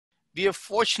We are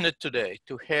fortunate today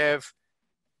to have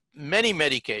many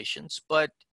medications, but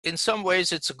in some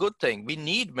ways it's a good thing. We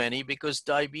need many because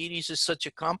diabetes is such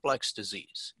a complex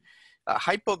disease.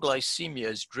 Hypoglycemia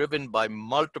is driven by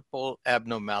multiple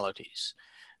abnormalities.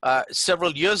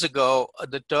 Several years ago,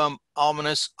 the term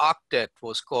ominous octet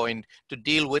was coined to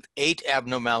deal with 8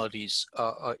 abnormalities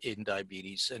in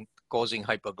diabetes and causing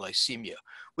hypoglycemia.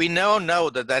 We now know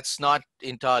that that's not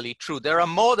entirely true. There are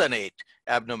more than 8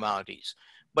 abnormalities,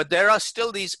 but there are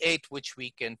still these 8 which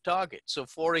we can target. So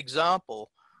for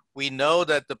example, we know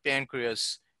that the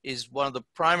pancreas is one of the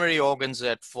primary organs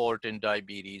at fault in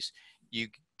diabetes. You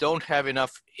don't have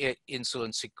enough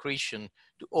insulin secretion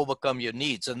to overcome your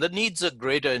needs. And the needs are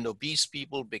greater in obese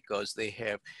people because they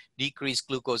have decreased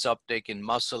glucose uptake in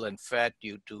muscle and fat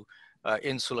due to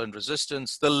insulin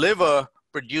resistance. The liver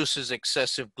produces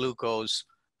excessive glucose,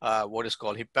 what is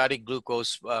called hepatic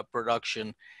glucose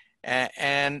production.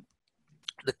 And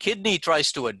the kidney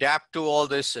tries to adapt to all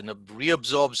this and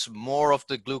reabsorbs more of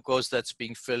the glucose that's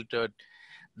being filtered.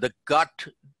 The gut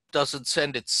doesn't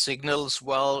send its signals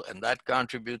well, and that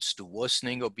contributes to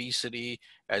worsening obesity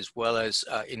as well as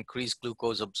increased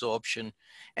glucose absorption.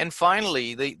 And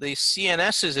finally, the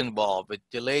CNS is involved with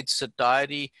delayed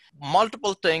satiety,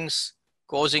 multiple things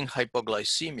causing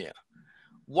hypoglycemia.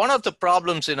 One of the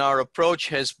problems in our approach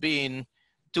has been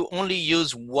to only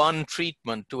use one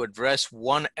treatment to address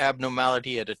one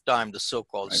abnormality at a time, the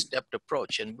so-called stepped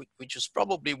approach, and which is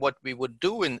probably what we would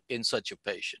do in such a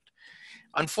patient.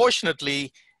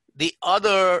 Unfortunately, the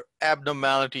other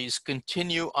abnormalities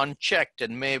continue unchecked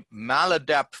and may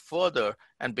maladapt further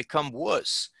and become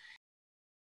worse.